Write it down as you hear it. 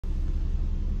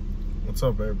What's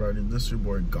up, everybody? This is your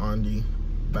boy Gandhi,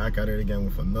 back at it again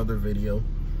with another video.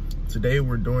 Today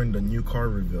we're doing the new car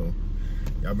reveal.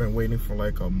 Y'all been waiting for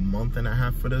like a month and a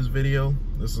half for this video.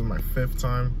 This is my fifth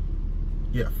time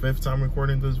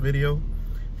recording this video.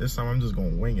 This time I'm just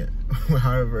gonna wing it.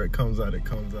 However it comes out, it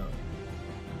comes out.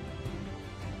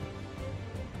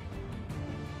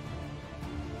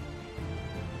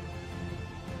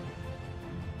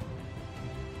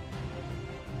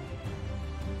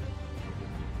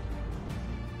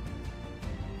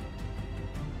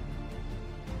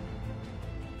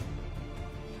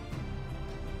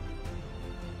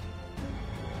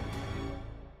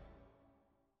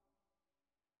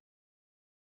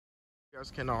 You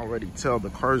guys can already tell the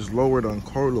car is lowered on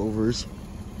coilovers.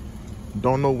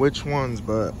 Don't know which ones,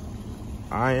 but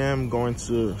I am going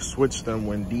to switch them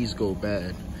when these go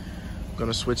bad. I'm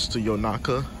gonna switch to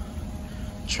Yonaka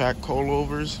track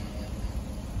coilovers.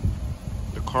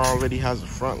 The car already has a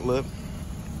front lip.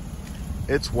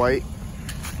 It's white,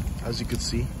 as you can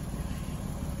see.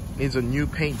 Needs a new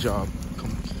paint job,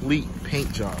 complete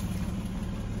paint job.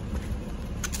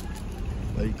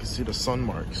 There you can see the sun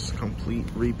marks, complete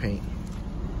repaint.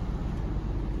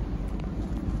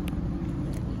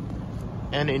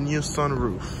 And a new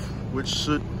sunroof, which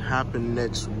should happen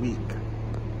next week.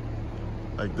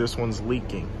 Like this one's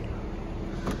leaking.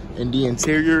 And the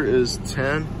interior is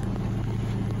 10.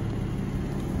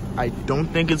 I don't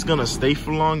think it's gonna stay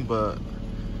for long, but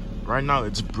right now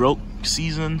it's broke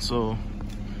season, so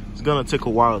it's gonna take a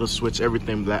while to switch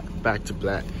everything back to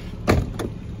black.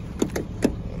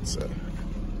 One sec.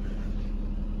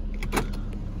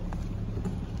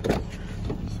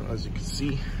 So as you can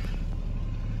see,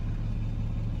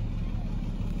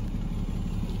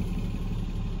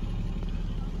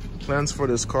 plans for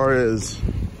this car is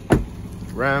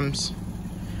Rams,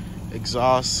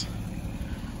 exhaust,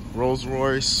 Rolls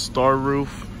Royce, star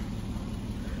roof,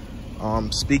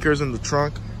 speakers in the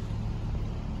trunk.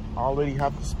 I already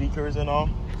have the speakers and all,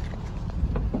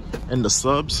 and the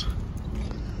subs.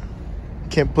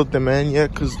 Can't put them in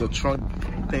yet because the trunk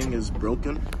thing is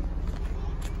broken.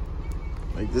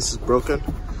 Like this is broken.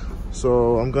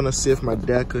 So I'm gonna see if my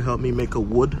dad could help me make a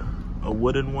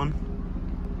wooden one.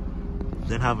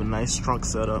 Then have a nice trunk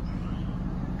setup.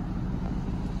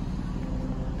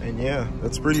 And yeah,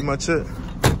 that's pretty much it.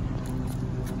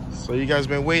 So you guys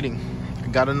been waiting. I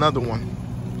got another one.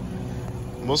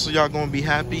 Most of y'all gonna be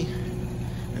happy,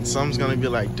 and some's gonna be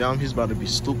like, damn, he's about to be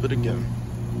stupid again.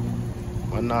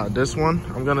 But nah, this one,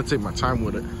 I'm gonna take my time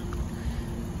with it.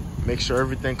 Make sure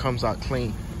everything comes out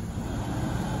clean.